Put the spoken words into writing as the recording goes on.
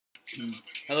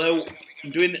Hello,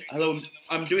 I'm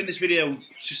doing this video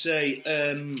to say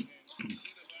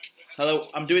hello.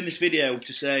 I'm doing this video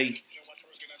to say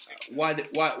why the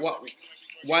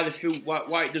food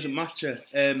why it doesn't matter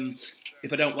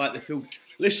if I don't like the food.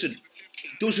 Listen,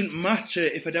 it doesn't matter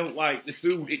if I don't like the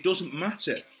food. It doesn't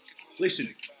matter.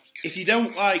 Listen, if you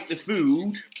don't like the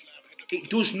food, it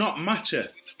does not matter.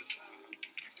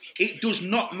 It does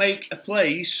not make a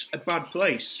place a bad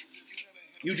place.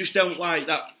 You just don't like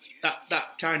that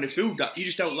kind of food. That you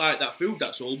just don't like that food.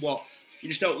 That's all. What you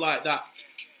just don't like that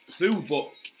food. But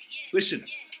listen,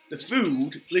 the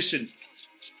food. Listen,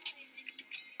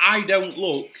 I don't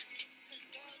look.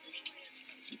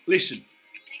 Listen,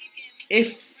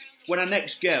 if when I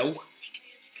next go,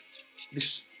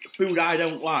 this food I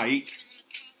don't like,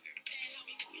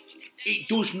 it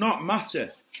does not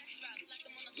matter.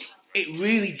 It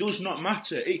really does not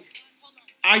matter.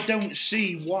 I don't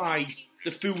see why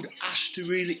the food has to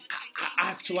really. I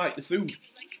have to like the food.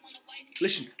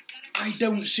 Listen, I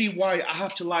don't see why I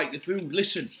have to like the food.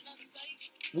 Listen,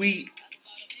 we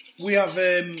have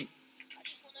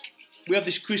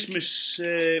this Christmas.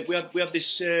 We have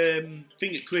this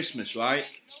thing at Christmas, right?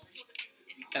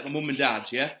 At my mum and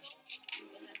dad's, yeah.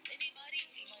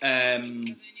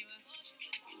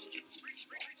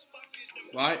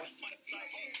 Right.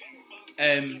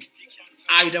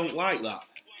 I don't like that.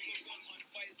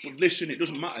 But listen, it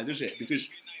doesn't matter, does it? Because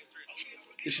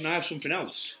listen, I have something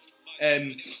else.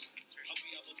 And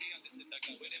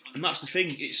that's the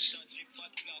thing. It's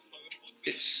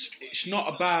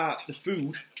not about the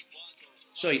food.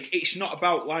 Sorry, it's not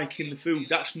about liking the food.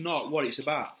 That's not what it's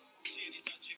about.